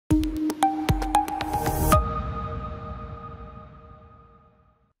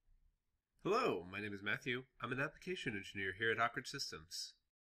Hello, my name is Matthew. I'm an application engineer here at Ockridge Systems.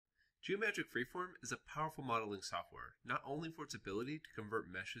 Geomagic FreeForm is a powerful modeling software, not only for its ability to convert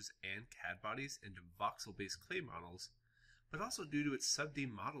meshes and CAD bodies into voxel-based clay models, but also due to its sub-D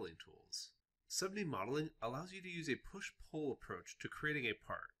modeling tools. Sub-D modeling allows you to use a push-pull approach to creating a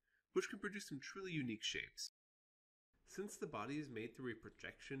part, which can produce some truly unique shapes. Since the body is made through a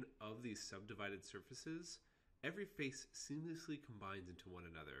projection of these subdivided surfaces, every face seamlessly combines into one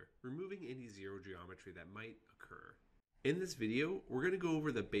another, removing any zero geometry that might occur. In this video, we're going to go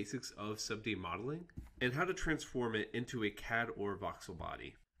over the basics of sub-D modeling and how to transform it into a CAD or voxel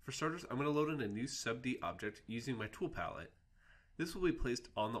body. For starters, I'm going to load in a new sub-D object using my tool palette. This will be placed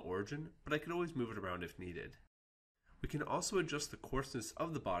on the origin, but I can always move it around if needed. We can also adjust the coarseness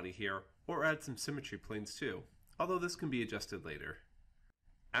of the body here or add some symmetry planes too, although this can be adjusted later.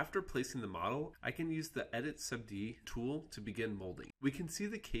 After placing the model, I can use the Edit Sub-D tool to begin molding. We can see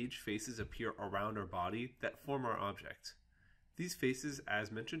the cage faces appear around our body that form our object. These faces, as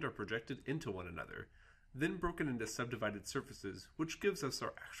mentioned, are projected into one another, then broken into subdivided surfaces, which gives us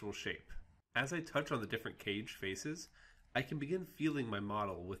our actual shape. As I touch on the different cage faces, I can begin feeling my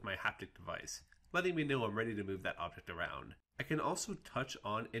model with my haptic device, letting me know I'm ready to move that object around. I can also touch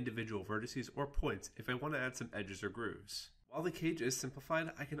on individual vertices or points if I want to add some edges or grooves. While the cage is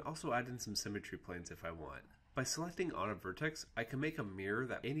simplified, I can also add in some symmetry planes if I want. By selecting on a vertex, I can make a mirror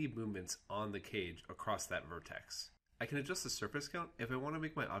that any movements on the cage across that vertex. I can adjust the surface count if I want to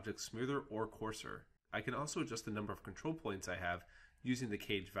make my object smoother or coarser. I can also adjust the number of control points I have using the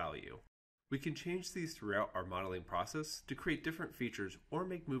cage value. We can change these throughout our modeling process to create different features or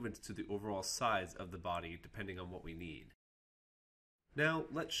make movements to the overall size of the body depending on what we need. Now,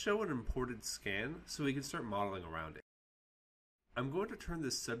 let's show an imported scan so we can start modeling around it. I'm going to turn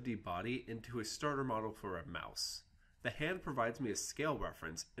this sub-D body into a starter model for a mouse. The hand provides me a scale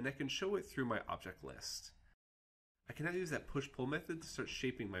reference, and I can show it through my object list. I can now use that push-pull method to start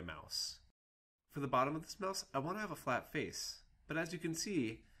shaping my mouse. For the bottom of this mouse, I want to have a flat face, but as you can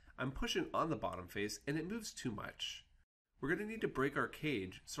see, I'm pushing on the bottom face and it moves too much. We're going to need to break our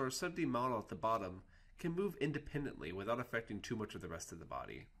cage so our sub-D model at the bottom can move independently without affecting too much of the rest of the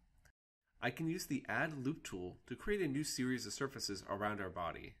body. I can use the Add Loop tool to create a new series of surfaces around our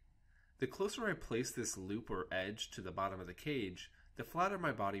body. The closer I place this loop or edge to the bottom of the cage, the flatter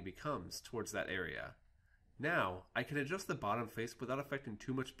my body becomes towards that area. Now, I can adjust the bottom face without affecting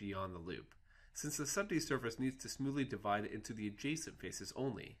too much beyond the loop, since the sub-D surface needs to smoothly divide into the adjacent faces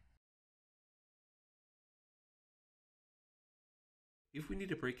only. If we need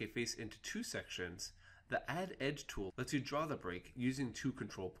to break a face into two sections, the Add Edge tool lets you draw the break using two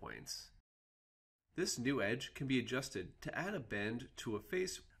control points. This new edge can be adjusted to add a bend to a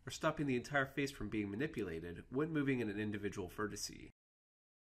face or stopping the entire face from being manipulated when moving in an individual vertice.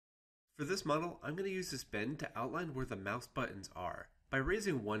 For this model, I'm going to use this bend to outline where the mouse buttons are by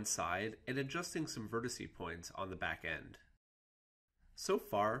raising one side and adjusting some vertice points on the back end. So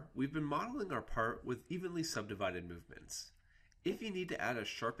far, we've been modeling our part with evenly subdivided movements. If you need to add a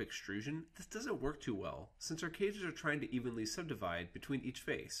sharp extrusion, this doesn't work too well since our cages are trying to evenly subdivide between each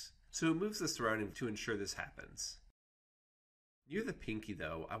face. So it moves the surrounding to ensure this happens. Near the pinky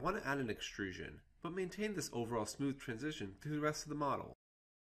though, I want to add an extrusion, but maintain this overall smooth transition through the rest of the model.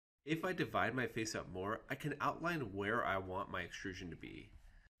 If I divide my face up more, I can outline where I want my extrusion to be.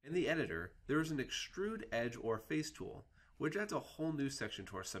 In the editor, there is an extrude edge or face tool, which adds a whole new section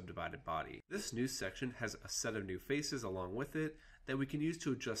to our subdivided body. This new section has a set of new faces along with it that we can use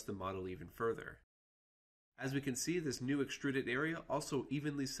to adjust the model even further. As we can see, this new extruded area also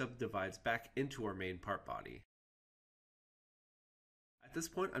evenly subdivides back into our main part body. At this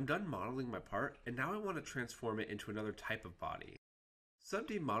point, I'm done modeling my part, and now I want to transform it into another type of body.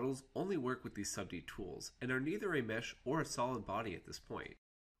 Sub-D models only work with these sub-D tools, and are neither a mesh or a solid body at this point.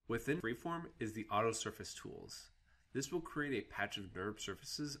 Within FreeForm is the Auto Surface tools. This will create a patch of NURB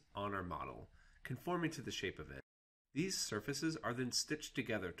surfaces on our model, conforming to the shape of it. These surfaces are then stitched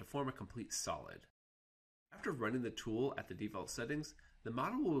together to form a complete solid. After running the tool at the default settings, the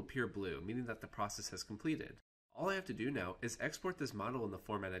model will appear blue, meaning that the process has completed. All I have to do now is export this model in the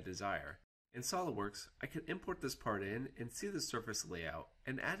format I desire. In SOLIDWORKS, I can import this part in and see the surface layout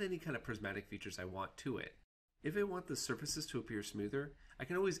and add any kind of prismatic features I want to it. If I want the surfaces to appear smoother, I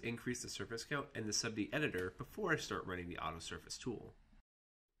can always increase the surface count in the sub-D editor before I start running the Auto Surface tool.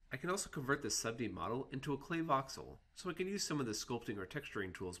 I can also convert this sub-D model into a clay voxel, so I can use some of the sculpting or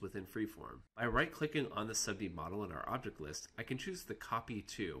texturing tools within FreeForm. By right-clicking on the sub-D model in our object list, I can choose the Copy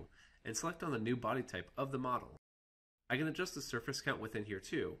To and select on the new body type of the model. I can adjust the surface count within here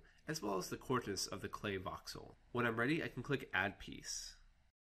too, as well as the coarseness of the clay voxel. When I'm ready, I can click Add Piece.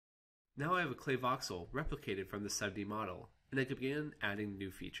 Now I have a clay voxel replicated from the 7D model, and I can begin adding new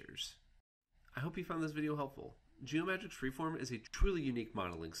features. I hope you found this video helpful. Geomagic FreeForm is a truly unique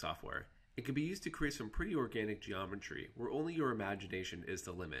modeling software. It can be used to create some pretty organic geometry where only your imagination is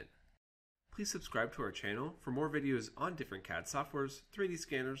the limit. Please subscribe to our channel for more videos on different CAD softwares, 3D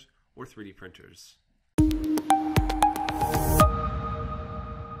scanners, or 3D printers.